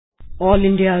All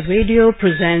India Radio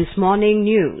presents Morning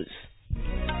News.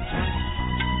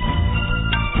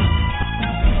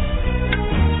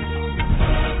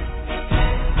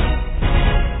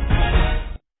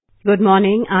 Good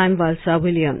morning, I'm Valsa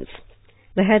Williams.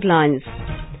 The headlines.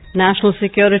 National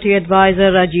Security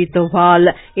Advisor Ajit Doval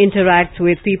interacts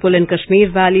with people in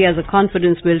Kashmir Valley as a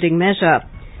confidence-building measure.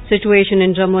 Situation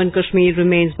in Jammu and Kashmir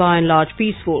remains by and large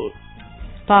peaceful.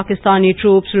 Pakistani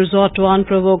troops resort to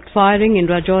unprovoked firing in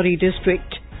Rajouri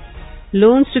district.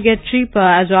 Loans to get cheaper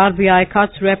as RBI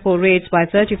cuts repo rates by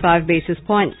 35 basis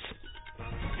points.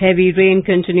 Heavy rain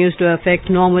continues to affect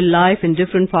normal life in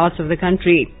different parts of the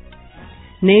country.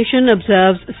 Nation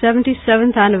observes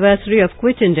 77th anniversary of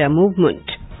Quit India movement.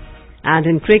 And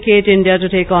in cricket, India to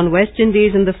take on West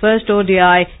Indies in the first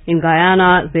ODI in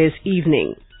Guyana this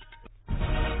evening.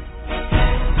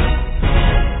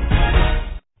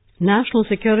 National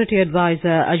Security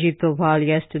Advisor Ajit Doval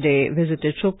yesterday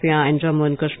visited Shopia in Jammu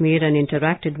and Kashmir and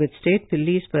interacted with state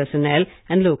police personnel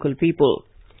and local people.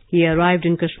 He arrived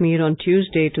in Kashmir on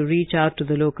Tuesday to reach out to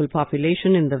the local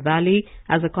population in the valley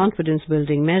as a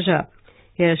confidence-building measure.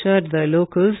 He assured the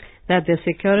locals that their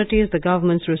security is the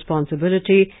government's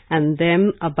responsibility and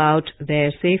them about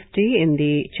their safety in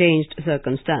the changed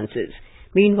circumstances.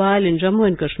 Meanwhile, in Jammu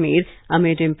and Kashmir,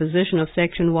 amid imposition of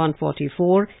Section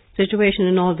 144, situation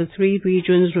in all the three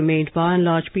regions remained by and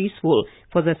large peaceful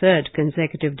for the third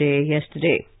consecutive day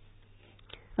yesterday.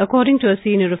 According to a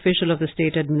senior official of the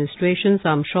state administration,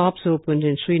 some shops opened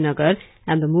in Srinagar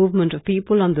and the movement of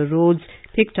people on the roads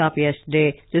picked up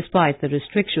yesterday despite the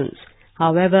restrictions.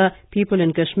 However, people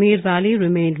in Kashmir Valley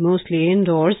remained mostly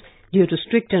indoors due to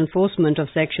strict enforcement of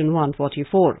Section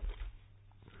 144.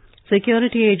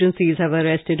 Security agencies have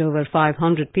arrested over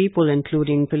 500 people,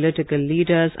 including political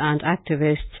leaders and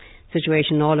activists.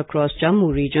 Situation all across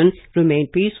Jammu region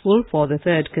remained peaceful for the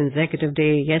third consecutive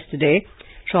day yesterday.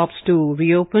 Shops too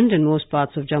reopened in most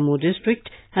parts of Jammu district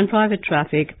and private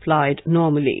traffic plied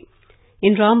normally.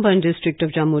 In Ramban district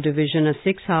of Jammu division, a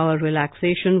 6-hour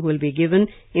relaxation will be given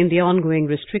in the ongoing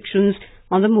restrictions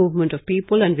on the movement of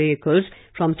people and vehicles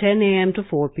from 10 a.m. to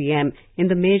 4 p.m. in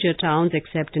the major towns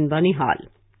except in Banihal.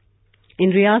 In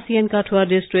Riyasi and Kathua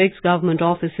districts, government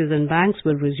offices and banks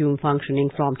will resume functioning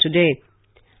from today.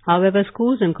 However,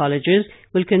 schools and colleges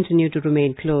will continue to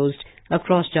remain closed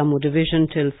across Jammu division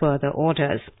till further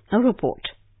orders. A report.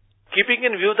 Keeping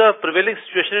in view the prevailing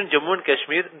situation in Jammu and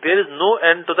Kashmir, there is no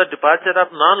end to the departure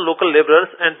of non-local labourers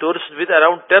and tourists, with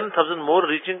around 10,000 more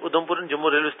reaching Udhampur and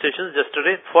Jammu railway stations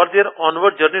yesterday for their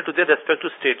onward journey to their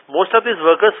respective states. Most of these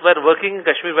workers were working in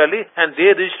Kashmir Valley and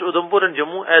they reached Udhampur and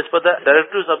Jammu as per the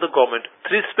directives of the government.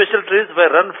 3 special trains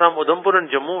were run from Udhampur and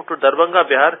Jammu to Darbhanga,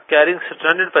 Bihar, carrying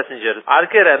stranded passengers.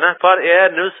 RK Raina for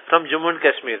AIR News from Jammu and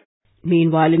Kashmir.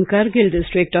 Meanwhile, in Kargil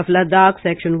district of Ladakh,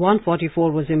 Section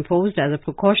 144 was imposed as a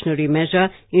precautionary measure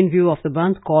in view of the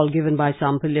Bandh call given by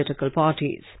some political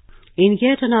parties. In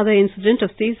yet another incident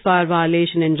of ceasefire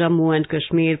violation in Jammu and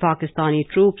Kashmir, Pakistani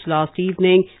troops last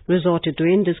evening resorted to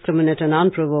indiscriminate and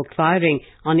unprovoked firing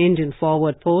on Indian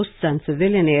forward posts and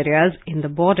civilian areas in the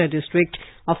border district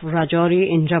of Rajouri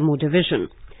in Jammu division.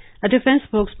 A defence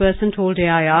spokesperson told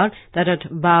AIR that at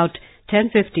about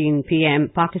 10:15 p.m.,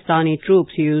 Pakistani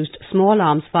troops used small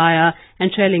arms fire and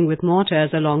shelling with mortars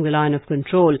along the line of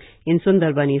control in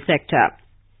Sundarbani sector.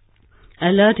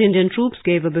 Alert Indian troops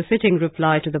gave a befitting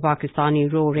reply to the Pakistani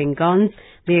roaring guns.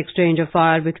 The exchange of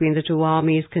fire between the two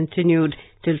armies continued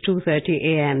till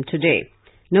 2:30 a.m. today.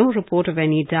 No report of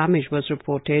any damage was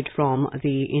reported from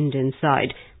the Indian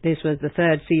side. This was the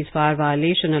third ceasefire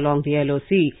violation along the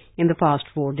LOC in the past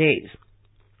 4 days.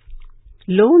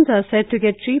 Loans are set to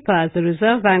get cheaper as the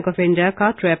Reserve Bank of India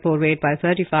cut repo rate by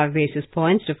 35 basis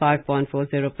points to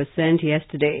 5.40%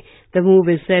 yesterday. The move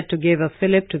is said to give a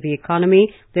fillip to the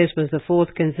economy. This was the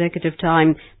 4th consecutive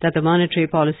time that the Monetary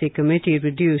Policy Committee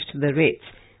reduced the rates.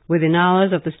 Within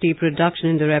hours of the steep reduction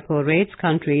in the repo rates,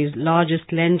 country's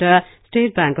largest lender,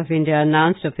 State Bank of India,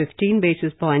 announced a 15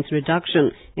 basis points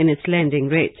reduction in its lending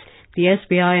rates. The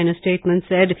SBI in a statement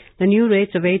said the new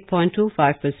rates of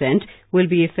 8.25% will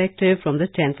be effective from the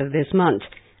 10th of this month.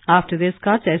 After this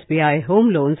cut, SBI home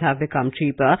loans have become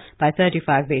cheaper by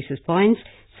 35 basis points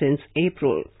since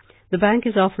April. The bank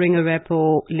is offering a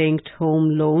repo-linked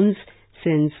home loans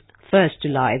since 1st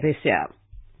July this year.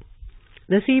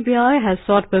 The CBI has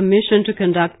sought permission to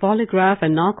conduct polygraph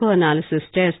and narco-analysis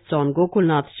tests on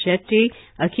Gokulnath Shetty,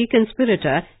 a key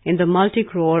conspirator in the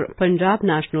multi-crore Punjab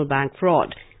National Bank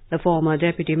fraud. The former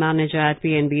deputy manager at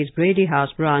PNB's Brady House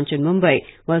branch in Mumbai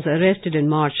was arrested in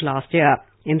March last year.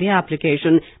 In the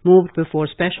application moved before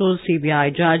Special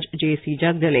CBI Judge J.C.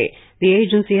 Jagdale, The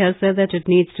agency has said that it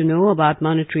needs to know about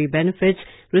monetary benefits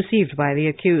received by the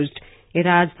accused. It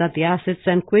adds that the assets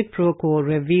and quid pro quo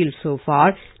revealed so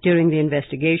far during the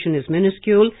investigation is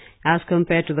minuscule as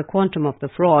compared to the quantum of the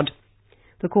fraud.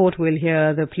 The court will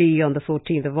hear the plea on the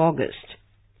 14th of August.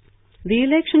 The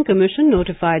Election Commission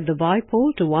notified the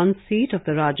by-poll to one seat of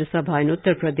the Rajya Sabha in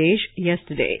Uttar Pradesh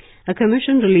yesterday. A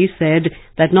commission release said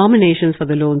that nominations for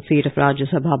the lone seat of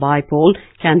Rajya Sabha by-poll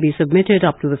can be submitted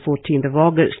up to the 14th of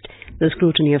August. The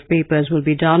scrutiny of papers will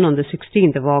be done on the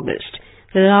 16th of August.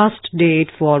 The last date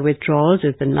for withdrawals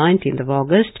is the 19th of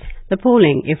August. The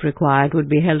polling, if required, would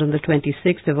be held on the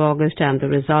 26th of August and the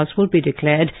results will be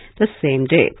declared the same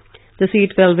day. The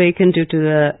seat fell vacant due to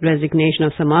the resignation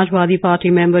of Samajwadi Party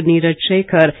member Neeraj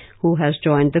Shekhar, who has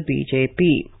joined the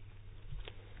BJP.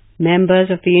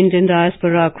 Members of the Indian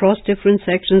diaspora across different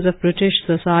sections of British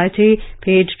society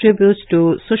paid tributes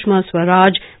to Sushma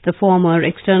Swaraj, the former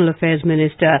External Affairs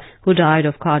Minister, who died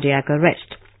of cardiac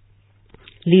arrest.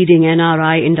 Leading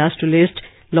NRI industrialist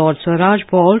Lord Swaraj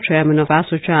Paul, chairman of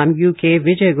ASOCHAM UK,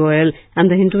 Vijay Goyal, and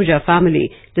the Hinduja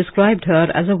family, described her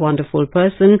as a wonderful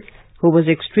person who was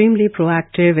extremely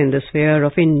proactive in the sphere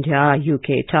of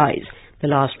India-UK ties. The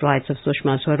last rites of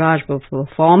Sushma Swaraj were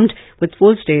performed with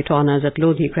full state honours at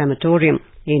Lodhi Crematorium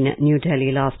in New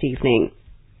Delhi last evening.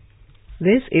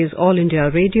 This is All India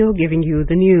Radio giving you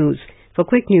the news. For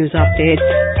quick news updates,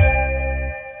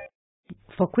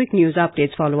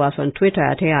 follow us on Twitter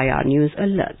at AIR News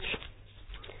Alerts.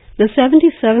 The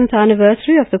 77th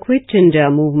anniversary of the Quit India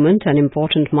movement, an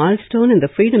important milestone in the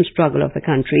freedom struggle of the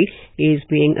country, is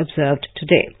being observed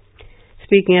today.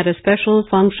 Speaking at a special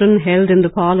function held in the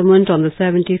Parliament on the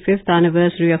 75th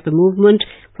anniversary of the movement,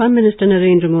 Prime Minister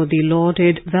Narendra Modi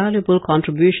lauded valuable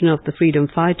contribution of the freedom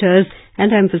fighters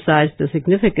and emphasized the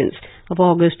significance of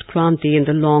August Kranti in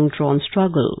the long-drawn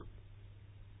struggle.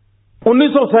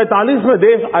 1947 में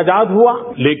देश आजाद हुआ,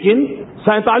 लेकिन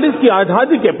 47 की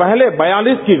आजादी के पहले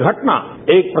 42 की घटना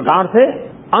एक प्रकार से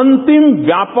अंतिम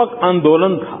व्यापक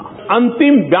आंदोलन था,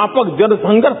 अंतिम व्यापक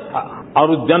जनसंघर्ष था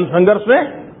और उस जनसंघर्ष में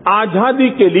आजादी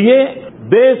के लिए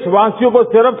देशवासियों को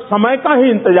सिर्फ समय का ही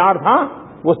इंतजार था,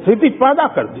 वो स्थिति पैदा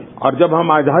कर दी। और जब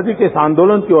हम आजादी के इस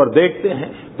आंदोलन की ओर देखते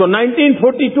हैं तो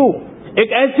 1942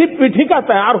 एक ऐसी पीठिका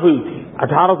तैयार हुई थी।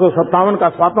 1857 का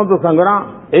स्वातंत्र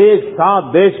संग्राम एक साथ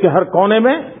देश के हर कोने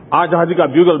में आजादी का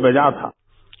ब्यूगल बजा था।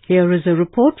 Here is a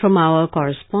report from our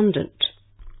correspondent.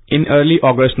 In early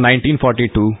August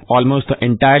 1942, almost the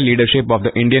entire leadership of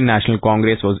the Indian National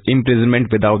Congress was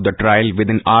imprisoned without the trial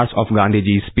within hours of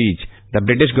Gandhiji's speech. The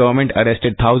British government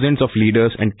arrested thousands of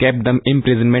leaders and kept them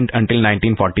imprisonment until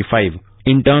 1945.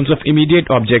 In terms of immediate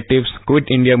objectives, Quit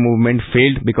India movement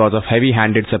failed because of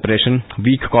heavy-handed suppression,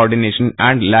 weak coordination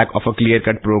and lack of a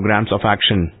clear-cut programs of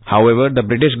action. However, the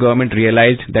British government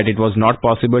realized that it was not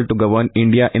possible to govern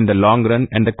India in the long run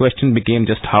and the question became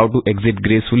just how to exit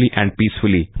gracefully and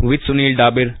peacefully. With Sunil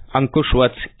Dabir, Ankush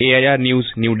Vats, AIR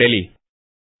News, New Delhi.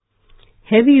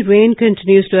 Heavy rain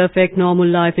continues to affect normal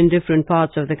life in different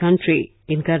parts of the country.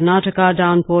 In Karnataka,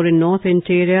 downpour in north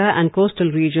interior and coastal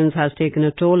regions has taken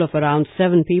a toll of around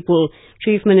 7 people.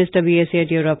 Chief Minister B.S.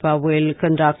 Yediyurappa will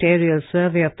conduct aerial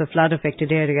survey of the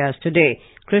flood-affected areas today.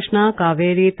 Krishna,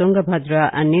 Kaveri, Tungabhadra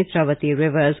and Netravati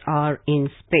rivers are in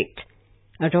spate.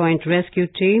 A joint rescue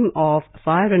team of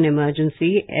Fire and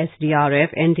Emergency,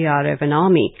 SDRF, NDRF and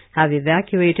Army have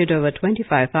evacuated over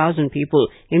 25,000 people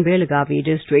in Belagavi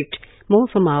district. More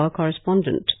from our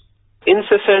correspondent.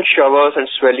 Incessant showers and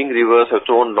swelling rivers have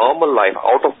thrown normal life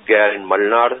out of gear in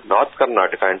Malnad, North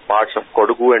Karnataka and parts of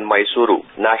Kodagu and Mysuru.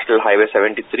 National Highway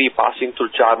 73 passing through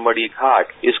Charmadi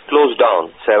Ghat is closed down.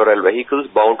 Several vehicles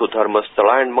bound to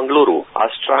Dharmasthala and Mangaluru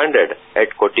are stranded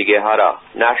at Kotigehara.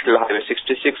 National Highway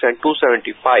 66 and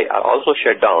 275 are also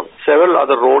shut down. Several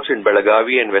other roads in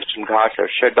Belagavi and Western Ghats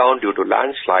are shut down due to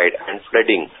landslide and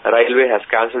flooding. Railway has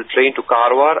cancelled train to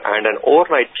Karwar and an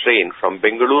overnight train from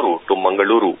Bengaluru to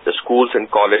Mangaluru. The schools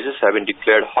and colleges have been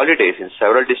declared holidays in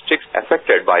several districts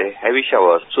affected by heavy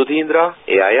showers. Sudhindra,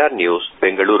 AIR News,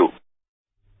 Bengaluru.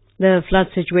 The flood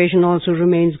situation also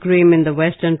remains grim in the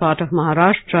western part of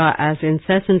Maharashtra as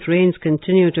incessant rains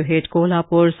continue to hit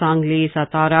Kolhapur, Sangli,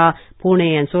 Satara,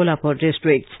 Pune and Solapur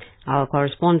districts. Our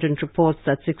correspondent reports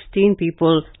that 16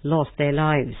 people lost their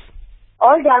lives.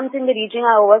 All dams in the region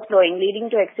are overflowing, leading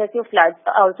to excessive floods,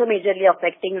 also majorly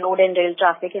affecting road and rail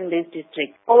traffic in this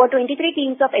district. Over 23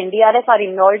 teams of NDRF are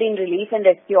involved in relief and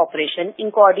rescue operation in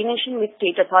coordination with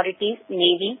state authorities,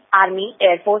 Navy, Army,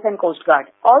 Air Force and Coast Guard.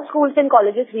 All schools and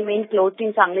colleges remained closed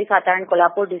in Sangli, Satara and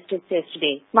Kolhapur districts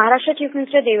yesterday. Maharashtra Chief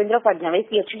Minister Devendra Fadnavis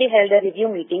yesterday held a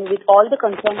review meeting with all the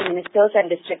concerned ministers and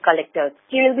district collectors.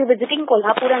 He will be visiting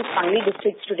Kolhapur and Sangli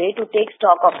districts today to take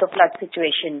stock of the flood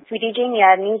situation. CTJ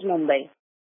Air News, Mumbai.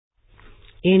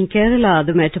 In Kerala,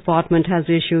 the Met Department has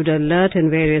issued an alert in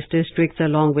various districts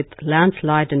along with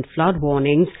landslide and flood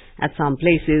warnings. At some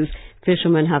places,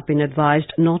 fishermen have been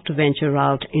advised not to venture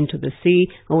out into the sea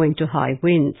owing to high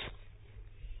winds.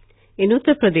 In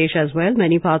Uttar Pradesh as well,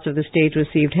 many parts of the state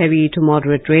received heavy to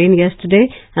moderate rain yesterday,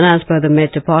 and as per the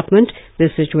Met Department,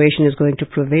 this situation is going to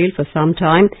prevail for some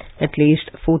time. At least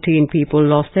 14 people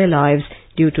lost their lives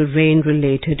due to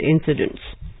rain-related incidents.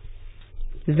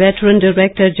 Veteran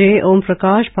director J. Om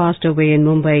Prakash passed away in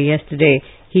Mumbai yesterday.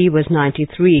 He was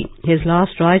 93. His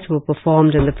last rites were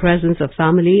performed in the presence of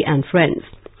family and friends.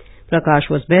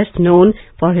 Prakash was best known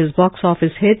for his box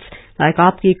office hits like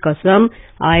Aapki Kasam,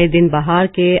 Aaye Din Bahar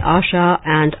Ke, Asha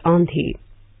and Andhi.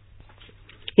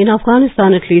 In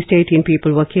Afghanistan, at least 18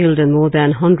 people were killed and more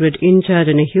than 100 injured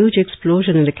in a huge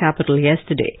explosion in the capital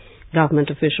yesterday. Government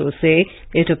officials say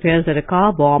it appears that a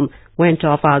car bomb went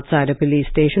off outside a police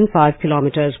station 5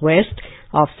 kilometers west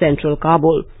of central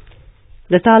Kabul.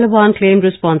 The Taliban claimed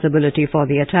responsibility for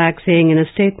the attack, saying in a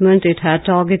statement it had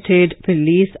targeted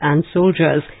police and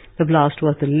soldiers. The blast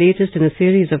was the latest in a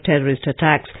series of terrorist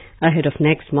attacks ahead of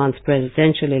next month's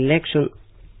presidential election.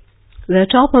 The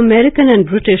top American and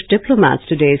British diplomats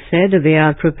today said they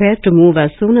are prepared to move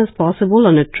as soon as possible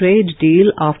on a trade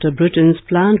deal after Britain's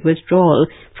planned withdrawal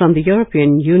from the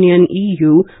European Union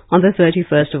 (EU) on the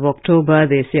 31st of October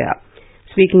this year.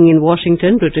 Speaking in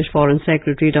Washington, British Foreign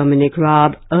Secretary Dominic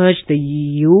Raab urged the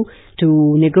EU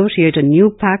to negotiate a new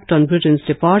pact on Britain's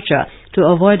departure to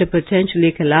avoid a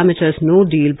potentially calamitous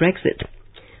no-deal Brexit.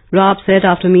 Raab said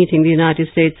after meeting the United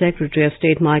States Secretary of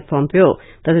State Mike Pompeo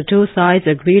that the two sides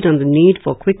agreed on the need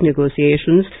for quick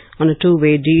negotiations on a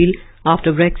two-way deal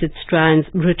after Brexit strands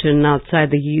Britain outside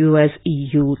the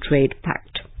US-EU trade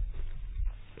pact.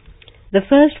 The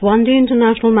first one-day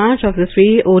international match of the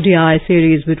 3 ODI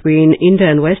series between India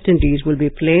and West Indies will be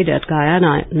played at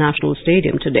Guyana National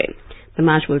Stadium today. The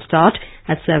match will start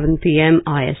at 7 p.m.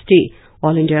 IST.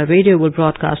 All India Radio will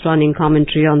broadcast running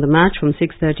commentary on the match from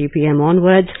 6:30 p.m.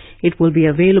 onwards. It will be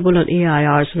available on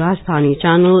AIR's Rajdhani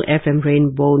channel, FM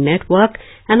Rainbow Network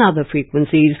and other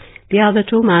frequencies. The other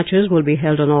 2 matches will be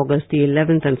held on August the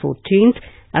 11th and 14th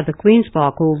at the Queen's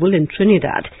Park Oval in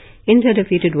Trinidad. India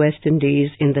defeated West Indies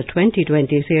in the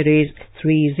 2020 series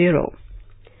 3-0.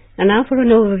 And now for an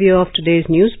overview of today's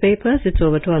newspapers, it's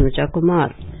over to Anuja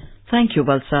Kumar. Thank you,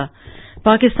 Valsa.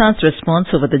 Pakistan's response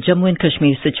over the Jammu and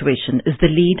Kashmir situation is the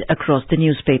lead across the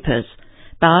newspapers.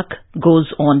 Pak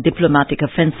goes on diplomatic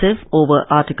offensive over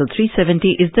Article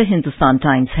 370 is the Hindustan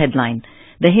Times headline.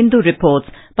 The Hindu reports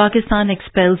Pakistan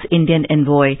expels Indian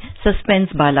envoy,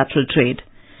 suspends bilateral trade.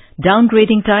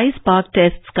 Downgrading ties, Pak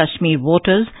tests Kashmir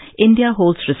waters, India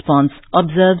holds response,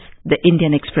 observes the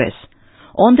Indian Express.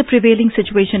 On the prevailing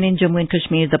situation in Jammu and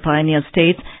Kashmir, the pioneer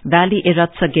states, Valley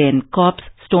erupts again, corpse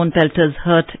stone pelters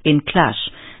hurt in clash.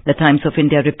 The Times of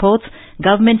India reports,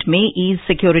 government may ease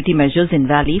security measures in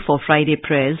Valley for Friday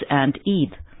prayers and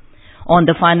Eid. On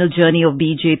the final journey of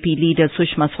BJP leader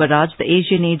Sushma Swaraj, the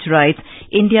Asian Age writes,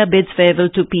 India bids farewell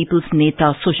to people's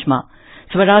Neta Sushma.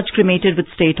 Swaraj cremated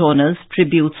with state honours,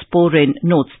 tributes pour in,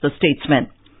 notes the statesman.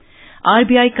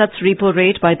 RBI cuts repo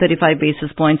rate by 35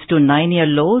 basis points to 9-year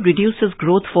low, reduces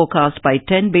growth forecast by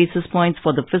 10 basis points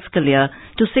for the fiscal year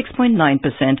to 6.9%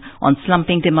 on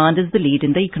slumping demand is the lead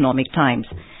in the Economic Times.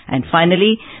 And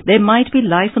finally, there might be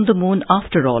life on the moon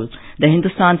after all. The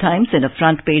Hindustan Times, in a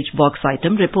front-page box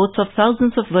item, reports of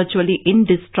thousands of virtually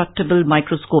indestructible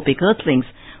microscopic earthlings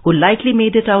who likely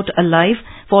made it out alive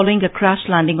following a crash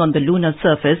landing on the lunar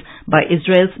surface by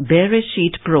Israel's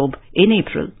Beresheet probe in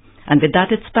April. And with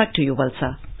that, it's back to you,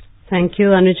 Valsa. Thank you,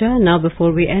 Anuja. Now,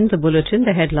 before we end the bulletin,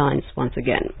 the headlines once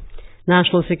again.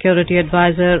 National Security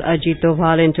Advisor Ajit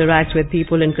Doval interacts with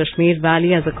people in Kashmir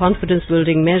Valley as a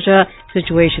confidence-building measure.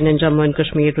 Situation in Jammu and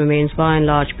Kashmir remains by and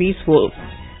large peaceful.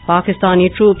 Pakistani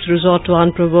troops resort to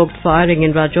unprovoked firing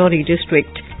in Rajouri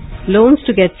district. Loans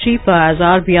to get cheaper as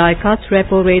RBI cuts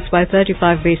repo rates by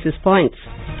 35 basis points.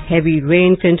 Heavy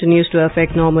rain continues to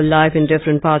affect normal life in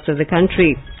different parts of the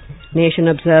country. Nation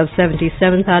observes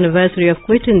 77th anniversary of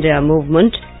Quit India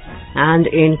movement. And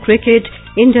in cricket,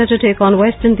 India to take on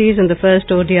West Indies in the first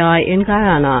ODI in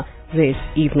Guyana. this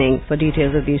evening. For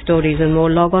details of these stories and more,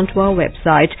 log on to our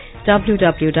website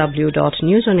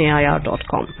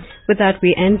www.newsonair.com. With that,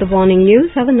 we end the morning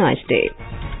news. Have a nice day.